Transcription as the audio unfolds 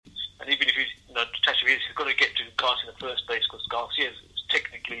he's got to get to Garcia in the first place, because Garcia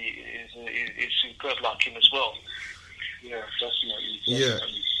technically is superb like him as well. Yeah, definitely. Yeah.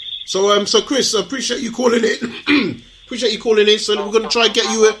 So Chris, I appreciate you calling in. So we're going to try and get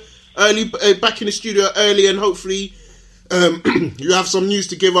you early back in the studio early, and hopefully you have some news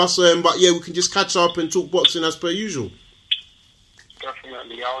to give us. But yeah, we can just catch up and talk boxing as per usual.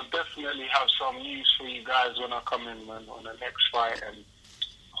 Definitely, I'll definitely have some news for you guys when I come in, man, on the next fight, and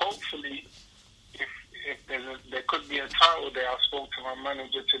hopefully, if there could be a title there. I spoke to my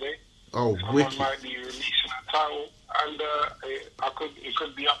manager today. Oh, someone wicked. might be releasing a title, and it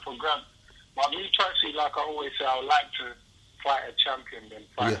could be up for grabs. But me personally, like I always say, I would like to fight a champion than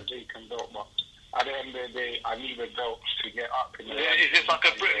fight a vacant belt. But at the end of the day, I need a belt to get up. In the Is it like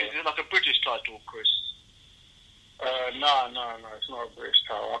a British title, Chris? No, it's not a British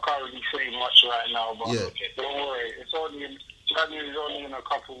title. I can't really say much right now, but don't worry. It's January's only in a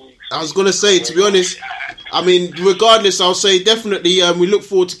couple of weeks. I was going to say, to be honest, I mean, regardless, I'll say definitely we look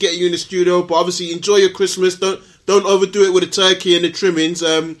forward to getting you in the studio, but obviously enjoy your Christmas. Don't overdo it with the turkey and the trimmings.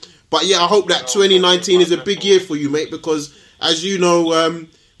 But yeah, I hope that 2019 is a big year for you, mate, because as you know,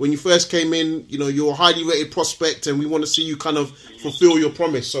 when you first came in, you know, you're a highly rated prospect, and we want to see you kind of fulfill your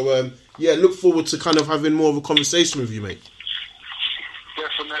promise. So yeah, look forward to kind of having more of a conversation with you, mate.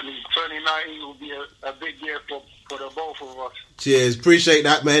 Definitely. 2019 will be a big year for the both of us. Cheers. Appreciate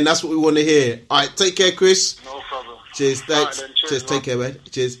that, man. That's what we want to hear. All right, take care, Chris. No problem. Cheers. Thanks. Right, then, cheers. Take care, man.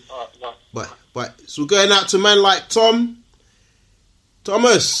 Cheers. All right, Bye. So we're going out to men like Thomas,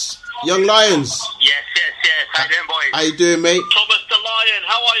 Young Lions. Yes. How you doing, boys? How you doing, mate? Thomas the Lion,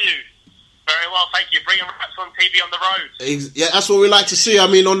 how are you? Very well, thank you. Bringing raps on TV on the road. Yeah, that's what we like to see. I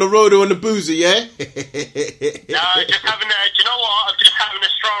mean, on the road or on the boozer, yeah? No, just having do you know what? I'm just having a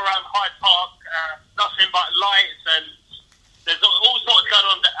stroll around Hyde Park. Nothing but lights, and there's all sorts going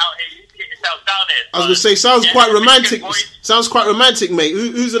on out here. You can get yourself down here. I was going to say, sounds quite romantic. Sounds quite romantic, mate.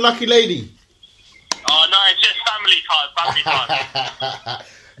 Who's the lucky lady? Oh, no, it's just family time.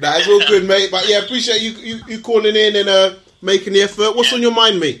 Nah, it's all good, mate. But yeah, appreciate you calling in and making the effort. What's on your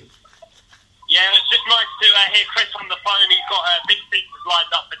mind, mate? Yeah, it's just nice to hear Chris on the phone. He's got big things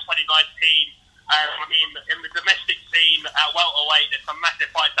lined up for 2019. I mean, in the domestic scene at welterweight, there's some massive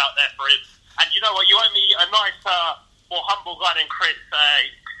fights out there for him. And you know what? You owe me a nicer, more humble guy than Chris.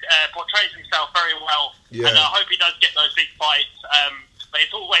 Portrays himself very well. Yeah. And I hope he does get those big fights. But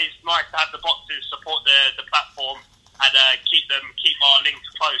it's always nice to have the boxers support the platform and keep our links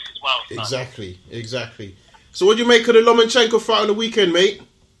close as well. So. Exactly. So what do you make of the Lomachenko fight on the weekend, mate?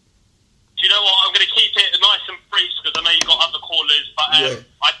 Do you know what? I'm going to keep it nice and brief because I know you've got other callers. But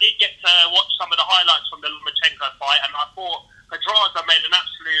I did get to watch some of the highlights from the Lomachenko fight, and I thought Pedraza made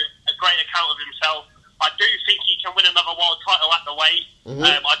a great account of himself. I do think he can win another world title at the weight. Mm-hmm.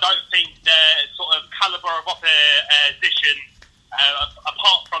 I don't think the sort of calibre of opposition,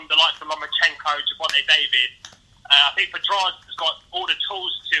 apart from the likes of Lomachenko, Javante David, I think Pedraza's got all the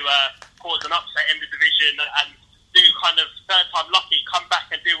tools to cause an upset in the division and do kind of third time lucky, come back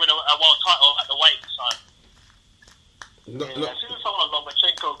and do win a world title at the weight. So, as soon as someone like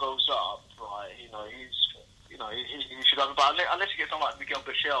Lomachenko goes up, right, he should have. But unless you get someone like Miguel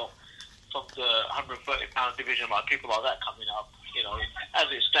Bichel from the 130-pound division, like people like that coming up, as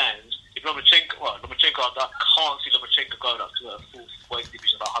it stands, if Lomachenko, I can't see Lomachenko going up to a full weight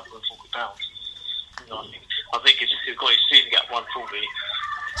division at 140 pounds. I think he's got his ceiling at 140.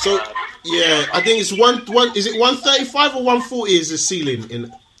 So I think it's one. Is it 135 or 140 is the ceiling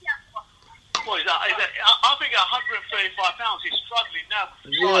in? What is that? I think at 135 pounds he's struggling now.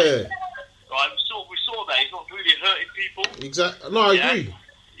 Yeah. Right. We saw that he's not really hurting people. Exactly. No, I agree.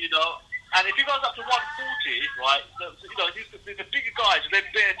 And if he goes up to 140, right, the bigger guys, they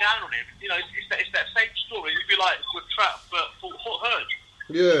bear down on him. It's that same story. It'd be like with Trap but Hurd.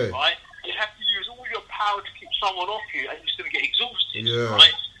 Yeah. Right. You have to use all your power to keep someone off you, and you're still going to get exhausted. Yeah.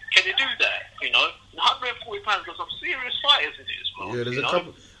 Right. Can you do that? 140 pounds got some serious fighters in it as well. Yeah, there's a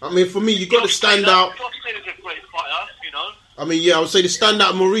couple. I mean, for me, you got to stand out. Josh Taylor's a great fighter, I mean, yeah, I would say to stand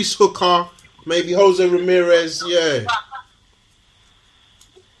out Maurice Hooker, maybe Jose Ramirez, yeah.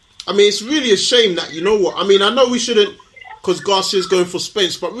 I mean, it's really a shame that, you know what, I mean, I know we shouldn't, because Garcia's going for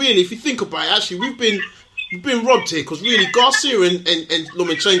Spence, but really, if you think about it, actually, we've been robbed here, because really, Garcia and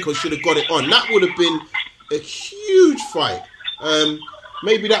Lomachenko should have got it on. That would have been a huge fight.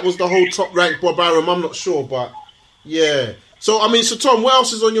 Maybe that was the whole top-ranked Bob Arum, I'm not sure, but yeah. So Tom, what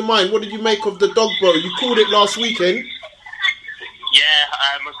else is on your mind? What did you make of the Dogbo? You called it last weekend. Yeah,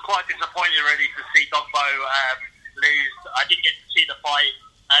 I was quite disappointed really to see Dogbo lose. I didn't get to see the fight.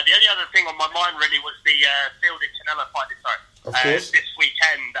 The only other thing on my mind really was the Fielding Canelo fight this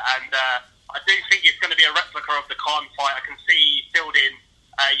weekend, and I do think it's going to be a replica of the Khan fight. I can see Fielding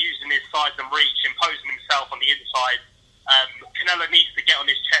using his size and reach, imposing himself on the inside. Canelo needs to get on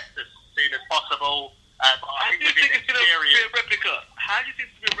his chest as soon as possible. How do you think it's going to be a replica? How do you think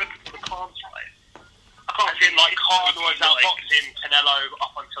it's going to be a replica of the Khan fight? As in, like, Khan was outboxing Canelo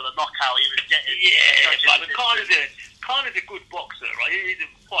up until the knockout. He was getting... Yeah, but Khan is a good boxer, right? He's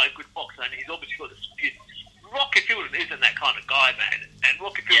quite a good boxer, and he's obviously got the speed. Rocky Fielding isn't that kind of guy, man. And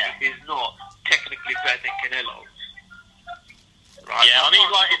Rocky Fielding is not technically better than Canelo. Right? Yeah, I mean,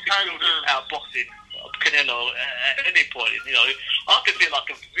 like, in terms of outboxing Canelo at any point, you know, I could see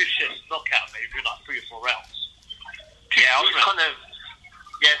like a vicious knockout maybe in like 3 or 4 rounds. Yeah, I was kind of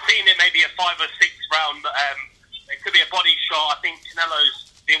seeing it maybe a 5 or 6 round. It could be a body shot. I think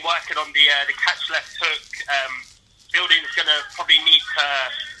Canelo's been working on the catch left hook. Fielding's going to probably need to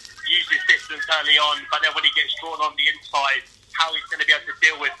use his distance early on, but then when he gets drawn on the inside, how he's going to be able to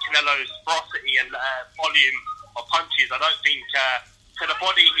deal with Canelo's ferocity and volume of punches. I don't think to the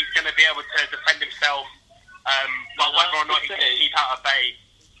body he's going to be able to defend himself, but whether or not he can keep out of bay.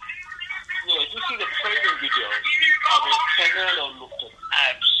 Yeah, you see the training videos. I mean, Canelo looked an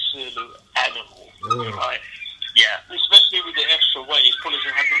absolute animal, right? Yeah, especially with the extra weight, his polish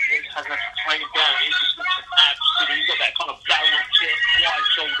hasn't trained down. He just looks an absolute. He's got that kind of barrel chest, wide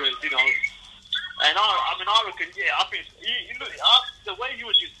shoulders, you know. And I reckon, I think the way he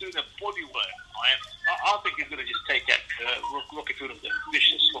was just doing the body work, I think he's going to just take that Rocky Fielding with a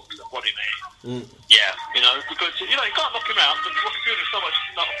vicious hook to the body, man. Yeah, you know, because you know you can't knock him out because Rocky Fielding is so much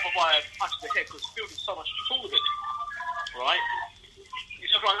not by a punch to the head because Fielding is so much taller than him, right?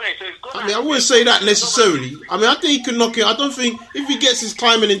 I mean, I wouldn't say that necessarily. I mean, I think he can knock him. I don't think if he gets his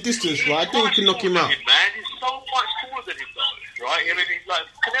timing and distance right, I think he can knock him out. Man, he's so much taller than him, though, right? I mean, he's like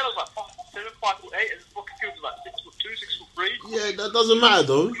Canelo's like 5'7", 5'8", and Rocky Fielding's like 6'2", 6'3". Yeah, that doesn't matter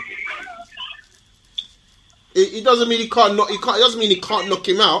though. It doesn't mean he can't knock. It doesn't mean he can't knock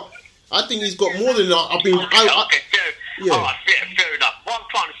him out. I think he's got more than that. Fair enough. What I'm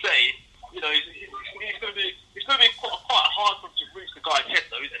trying to say, you know, it's going to be quite hard for him to reach the guy's head,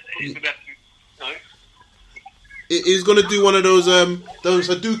 though, isn't it? He's going to have to, you know. He's going to do one of those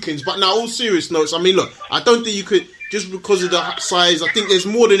Hadoukens. But now, all serious notes, I mean, look, I don't think you could, just because of the size, I think there's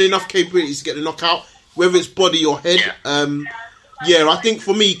more than enough capabilities to get the knockout, whether it's body or head. I think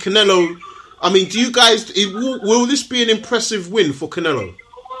for me, Canelo, I mean, do you guys, will this be an impressive win for Canelo?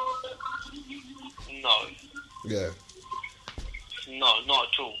 No. Yeah. No, not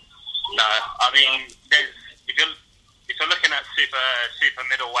at all. No, I mean, if you're looking at super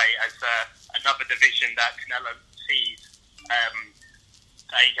middleweight as another division that Canelo sees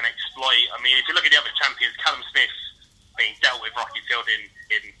that he can exploit. I mean, if you look at the other champions, Callum Smith being dealt with Rocky Fielding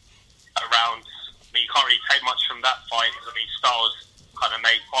in a round. I mean, you can't really take much from that fight because I mean, styles kind of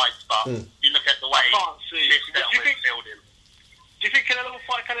made fights, but you look at the way Smith dealt with Fielding. Do you think Canelo will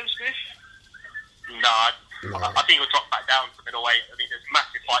fight Callum Smith? No, I think he'll drop back down to middleweight. I mean, there's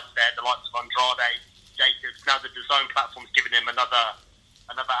massive fights there, the likes of Andrade, Jacobs. Now the DAZN platform's giving him another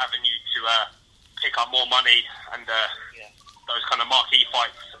avenue to pick up more money, and those kind of marquee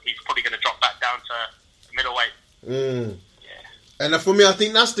fights, he's probably going to drop back down to middleweight. And for me, I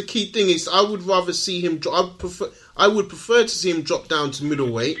think that's the key thing. Is I would rather see him. I would prefer to see him drop down to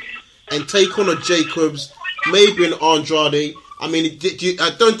middleweight and take on a Jacobs, maybe an Andrade. I mean,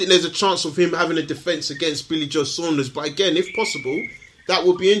 I don't think there's a chance of him having a defence against Billy Joe Saunders. But again, if possible, that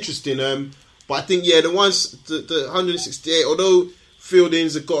would be interesting. But I think, the 168, although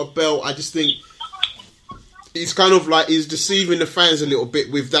Fielding's got a belt, I just think it's kind of like he's deceiving the fans a little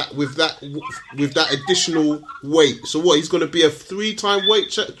bit with that additional weight. So what? He's going to be a three-time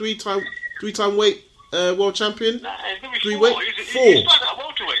weight world champion. Nah, three weight, 4. He's started at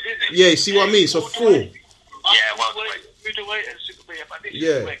welterweight, didn't he? Yeah, you see what I mean. So 4. Welterweight. Middleweight and superweight, but this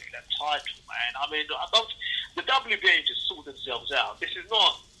is making that title, man. I mean, the WBA just sort themselves out. This is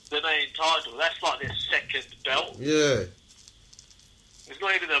not the main title. That's like their second belt. Yeah. It's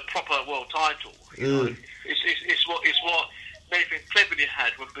not even a proper world title. You know? It's what Nathan Cleverly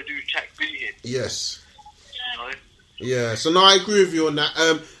had when Badu Chak beat him. Yes. You know? Yeah. So now I agree with you on that.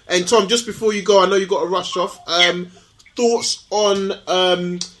 And Tom, just before you go, I know you got to rush off. Thoughts on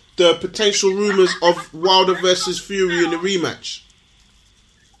the potential rumours of Wilder versus Fury in the rematch?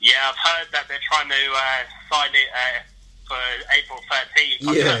 Yeah, I've heard that they're trying to sign it for April 13th.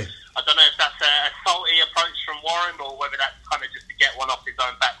 I don't know if that's a salty approach from Warren or whether that's kind of just to get one off his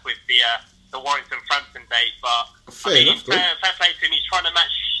own back with the Warrington-Frampton date. But fair play to him. He's trying to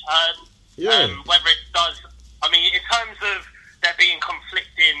match whether it does. I mean, in terms of there being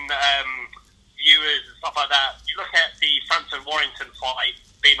conflicting viewers and stuff like that, you look at the Frampton-Warrington fight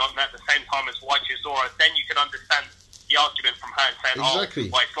being on at the same time as Chisora, then you can understand the argument from her and saying,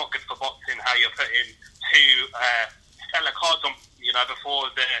 exactly. well, it's not good for boxing how you're putting two stellar cards on, before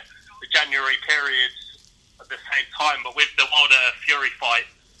the January periods at the same time. But with the Wilder Fury fight,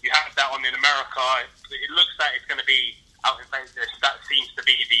 you have that on in America. It looks like it's going to be out in Vegas. That seems to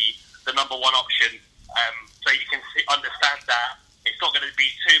be the number one option. So you can understand that it's not going to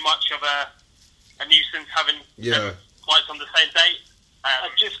be too much of a nuisance having fights on the same date. I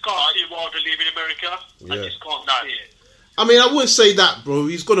just can't see Wilder leaving America. I just can't see it. I mean, I wouldn't say that, bro.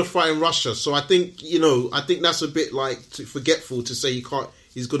 He's going to fight in Russia, so I think that's a bit like forgetful to say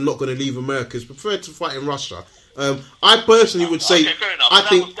he's not going to leave America. He's preferred to fight in Russia. I personally would say, okay, fair enough. I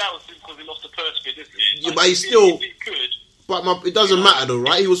think that was because he lost the purse bid, isn't it? Yeah, but he's still. He could. But it doesn't matter though,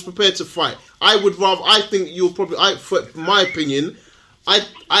 right? He was prepared to fight. I think you'll probably. For my opinion,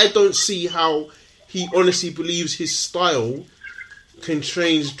 I don't see how he honestly believes his style can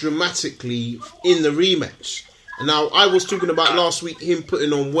change dramatically in the rematch. Now, I was talking about last week him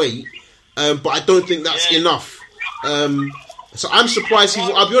putting on weight, but I don't think that's enough. So I'm surprised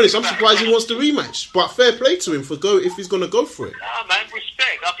I'll be honest, I'm surprised he wants the rematch. But fair play to him if he's going to go for it. Nah, man,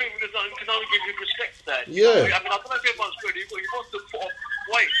 respect. I think we can only give him respect for that. Yeah. I don't know if everyone's good. He wants to put on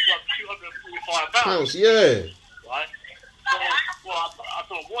weight. He got 245 pounds. Yeah. Right? So, I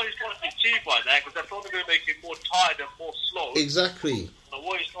thought what he's trying to achieve by that, because that's only going to make him more tired and more slow. Exactly.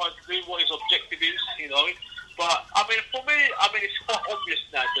 What he's trying to do, what his objective is, But, I mean, for me, it's quite obvious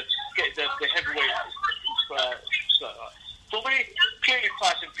now that the heavyweight for me, clearly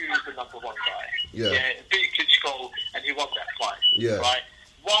Tyson Fury is the number one guy. Yeah. Beat Klitschko, and he won that fight. Yeah. Right?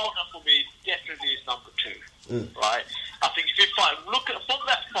 Wilder, for me, definitely is number two. Right? I think if you from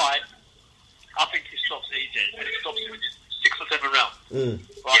that fight, I think he stops AJ, and he stops him within 6 or 7 rounds.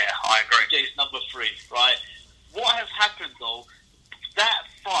 Right? Yeah, I agree. AJ is number 3, right? What has happened, though, that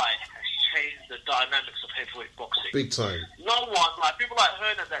fight has changed the dynamics of heavyweight boxing. Big time. No one, like people like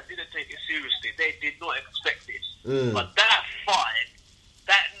Hernan that didn't take it seriously, they did not expect this. But that fight,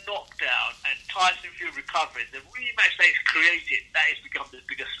 that knockdown, and Tyson Fury recovering, the rematch that he's created, that has become the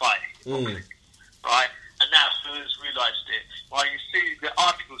biggest fight in boxing. Right? And now Hearns realised it. Well, you see the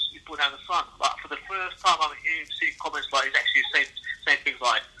articles he put down the front, but for the first time I'm hearing seeing comments like he's actually saying things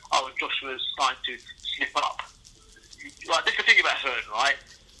like, Joshua's starting to slip up. Like, this is the thing about Hearn, right?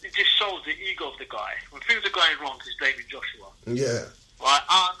 It just shows the ego of the guy. When things are going wrong, he's blaming Joshua. Yeah. Right?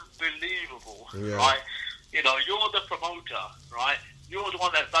 Unbelievable. Yeah. Right? You're the promoter, right? You're the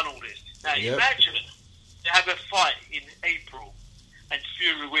one that's done all this. Now, imagine you have a fight in April and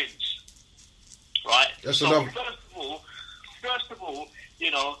Fury wins. Right? That's so, enough. First of all,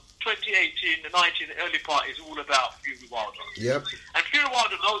 2018, the 19, the early part is all about Fury Wilder. Yep. And Fury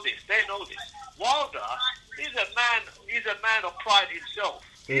Wilder know this. They know this. Wilder is a man of pride himself.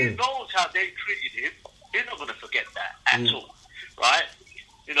 He knows how they treated him. He's not going to forget that at all. Right?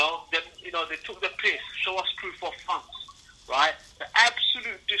 They took the piss, show us proof of funds. Right? The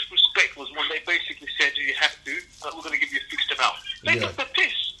absolute disrespect was when they basically said, you have to, we're going to give you a fixed amount. They took the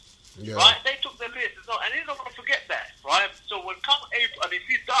piss. Yeah. Right? They took the piss. And he's not going to forget that. Right? So when come April, and if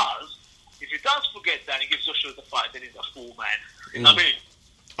he does forget that and he gives Joshua the fight, then he's a fool, man. You know what I mean?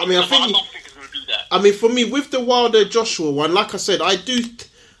 I don't think he's going to do that. I mean, for me, with the Wilder Joshua one, like I said,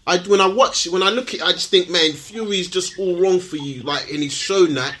 when I look at it, I just think, man, Fury's just all wrong for you. Like, and he's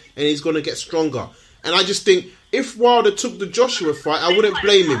shown that, and he's going to get stronger. And I just think, if Wilder took the Joshua fight, I wouldn't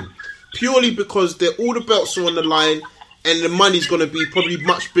blame him. Purely because all the belts are on the line, and the money's going to be probably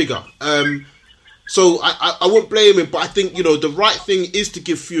much bigger. So I won't blame him, but I think, the right thing is to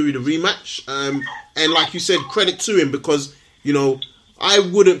give Fury the rematch. And like you said, credit to him, because, I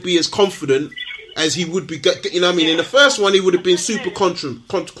wouldn't be as confident as he would be. In the first one, he would have been super confident.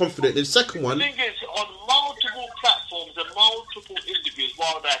 In the second one, the thing is, on multiple platforms and multiple interviews,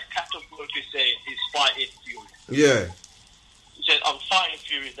 Wilder has categorically saying he's fighting Fury. Yeah. He said, I'm fighting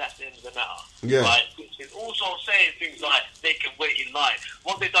Fury, that's the end of the matter. Yeah. Right? He's also saying things like, they can wait in line.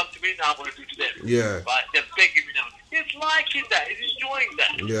 What they've done to me now, I'm going to do to them. Yeah. Right? They're begging me now. He's liking that. He's enjoying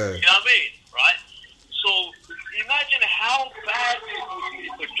that. Yeah. You know what I mean? Right? So, imagine how bad it would be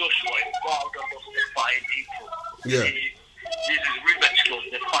for Joshua if Wilder lost the fight in April. Yeah. This is rematch clause,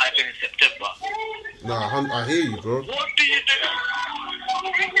 the fight in September. Nah, I hear you, bro. What do you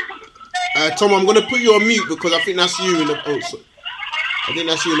do? Tom, I'm going to put you on mute because I think that's you in the... I think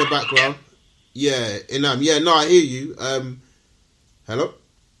that's you in the background. Yeah, yeah, no, I hear you. Hello? Hello?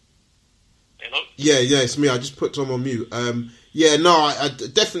 Yeah, it's me. I just put Tom on mute. Yeah, no, I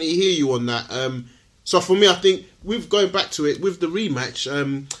definitely hear you on that. So for me, I think, going back to it, with the rematch,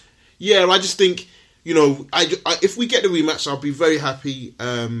 I just think you know, if we get the rematch, I'll be very happy.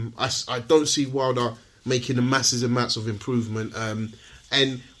 I don't see Wilder making a massive amounts of improvement.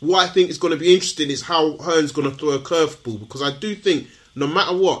 And what I think is going to be interesting is how Hearn's going to throw a curveball, because I do think no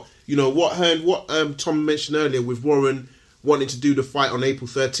matter what, you know, what Tom mentioned earlier with Warren wanting to do the fight on April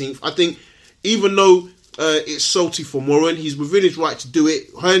 13th, I think even though it's salty for Warren, he's within his right to do it.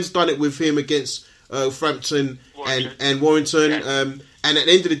 Hearn's done it with him against Frampton and Warrington. Yeah. And at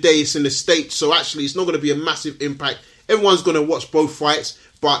the end of the day, it's in the States, so actually it's not going to be a massive impact. Everyone's going to watch both fights,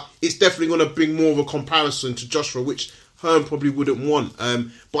 but it's definitely going to bring more of a comparison to Joshua, which Hearn probably wouldn't want.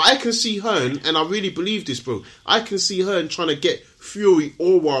 But I can see Hearn, and I really believe this, bro, I can see Hearn trying to get Fury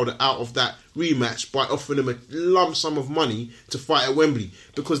or Wilder out of that rematch by offering them a lump sum of money to fight at Wembley,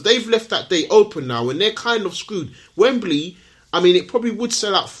 because they've left that day open now and they're kind of screwed. Wembley, I mean, it probably would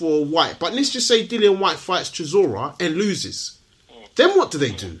sell out for White, but let's just say Dillian White fights Chisora and loses. Then what do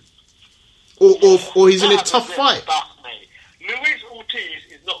they do? Or he's in a tough fight. Luis Ortiz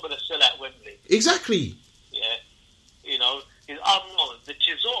is not going to sell at Wembley. Exactly. Yeah. You know, he's unknown. The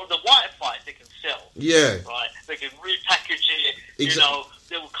Chisora, the White fight, they can sell. Yeah. Right. They can repackage it. You know,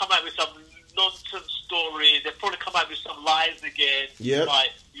 they will come out with some nonsense story. They'll probably come out with some lies again. Yeah.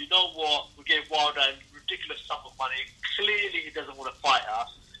 Like, you know what? We gave Wilder a ridiculous sum of money. Clearly, he doesn't want to fight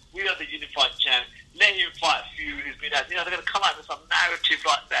us. We are the unified champ. Let him fight Fury, who's been out. You know, they're going to come out with some narrative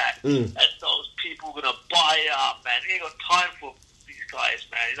like that. And those people are going to buy up, man. He ain't got time for these guys,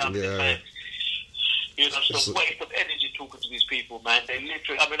 man. You know what I'm saying? You know, it's a waste of energy talking to these people, man. They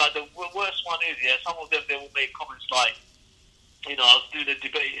literally, I mean, like, the worst one is, some of them, they will make comments like, you know, I was doing a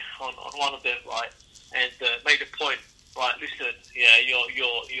debate on one of them, right, and made a point, right, listen,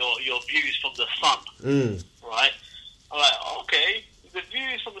 your view is from the sun, right? I'm like, okay, the view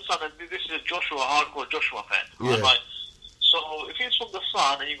is from the sun, and this is a hardcore Joshua fan, right? Yeah. Like, so if it's from the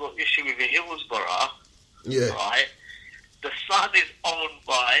sun and you've got issue with the Hillsborough, right, the sun is owned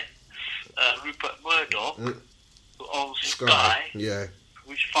by Rupert Murdoch, who owns Sky,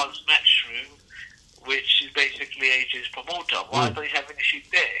 which funds Matchroom, which is basically AJ's promoter. Why don't you have an issue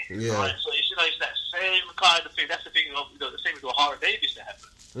there? Yeah. Right? So it's, you know, it's that same kind of thing. That's the thing of, you know, the same with O'Hara Davis that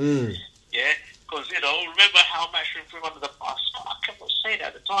happened. Yeah, because, you know, remember how Matchroom threw him under the bus? I kept on saying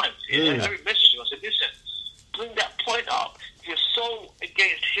that at the time. You know, every message I said, listen, bring that point up. If you're so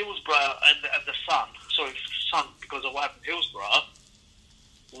against Hillsborough and the Sun, because of what happened to Hillsborough,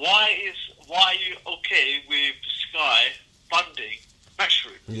 why are you okay with Sky funding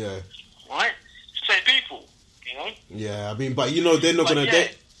Matchroom? Yeah. Right? Same people, you know? Yeah, I mean, but you know, they're not going to...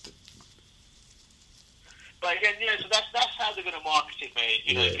 But again, so that's how they're going to market it, mate.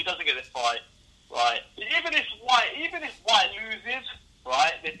 You know, if he doesn't get the fight, right? Even if White loses,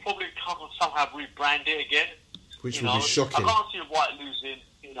 right, they probably come and somehow rebrand it again. Which would be shocking. I can't see White losing,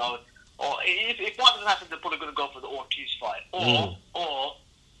 you know. Or if White doesn't happen, they're probably going to go for the Ortiz fight. Or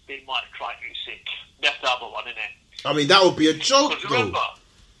they might try Usyk. That's the other one, isn't it? I mean, that would be a joke, though. Remember,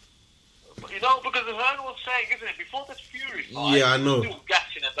 you know, because Hearn was saying, isn't it, before the Fury fight, I know. he was still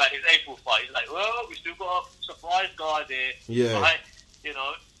gassing about his April fight. He's like, well, we still got a surprise guy there. Yeah. Right? You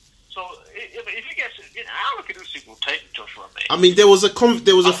know, so if he gets, you know, I reckon Usyk will take Joshua, mate. I mean, there was an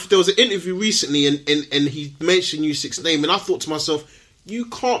interview recently, and he mentioned Usyk's name, and I thought to myself, you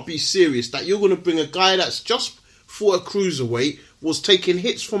can't be serious that you're going to bring a guy that's just fought a cruiserweight, was taking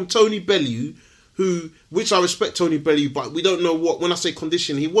hits from Tony Bellew, which I respect Tony Bellew, but we don't know when I say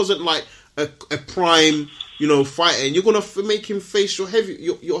condition, he wasn't like a prime, you know, fighter, and you're going to make him face your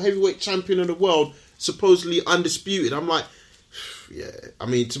heavyweight champion of the world, supposedly undisputed. I'm like, yeah, I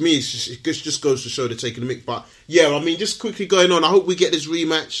mean, to me, it just goes to show they're taking the mick. But yeah, I mean, just quickly going on, I hope we get this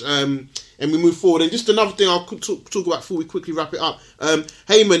rematch and we move forward. And just another thing I'll talk about before we quickly wrap it up.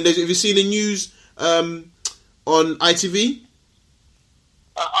 Heyman, have you seen the news on ITV?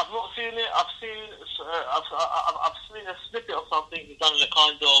 I've not seen it. I've seen a snippet of something he's done in a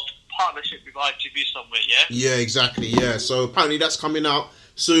kind of partnership with ITV somewhere. Yeah, exactly. Yeah, so apparently that's coming out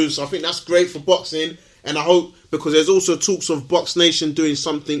soon. So I think that's great for boxing. And I hope, because there's also talks of Box Nation doing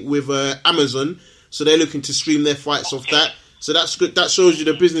something with Amazon, so they're looking to stream their fights off that. So that's good. That shows you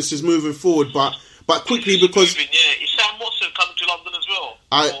the business is moving forward. But quickly, because is Sam Watson coming to London as well?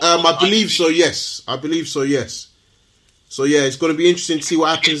 I believe so. Yes, I believe so. Yes. So yeah, it's going to be interesting to see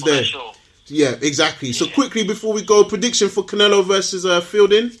what happens there. Yeah, exactly. So quickly before we go, prediction for Canelo versus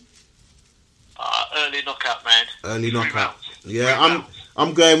Fielding. Early knockout, man. Early knockout. Yeah,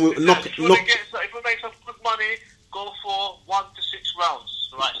 I'm going with if we make some good money, go for 1 to 6 rounds.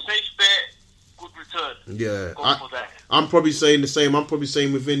 Right, safe bet, good return. Yeah, go for that. I'm probably saying the same. I'm probably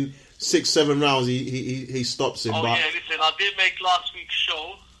saying within 6-7 rounds he stops him. Oh yeah, listen, I did make last week's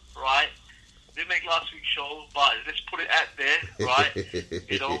show. Right, didn't make last week's show, but let's put it out there, right?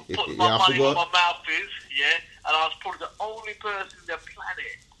 You know, put my Yeah, I money where forgot. my mouth is, yeah. And I was probably the only person in the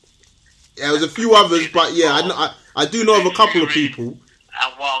planet. Yeah, there was a few others, but yeah, I do know of a couple of people.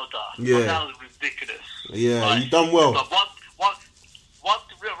 And Wilder. Yeah. But that was ridiculous. Yeah, Right. you done well. But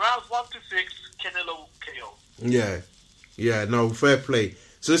rounds 1 to 6, Canelo KO. Yeah, no, fair play.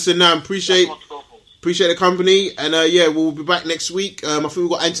 So listen, now appreciate That's what to go for. Appreciate the company, and yeah, we'll be back next week. I think we've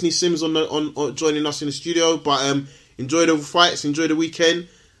got Anthony Sims on joining us in the studio. But enjoy the fights, enjoy the weekend,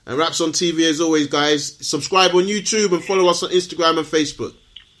 and Raps on TV as always, guys. Subscribe on YouTube and follow us on Instagram and Facebook.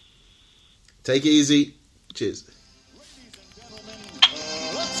 Take it easy. Cheers.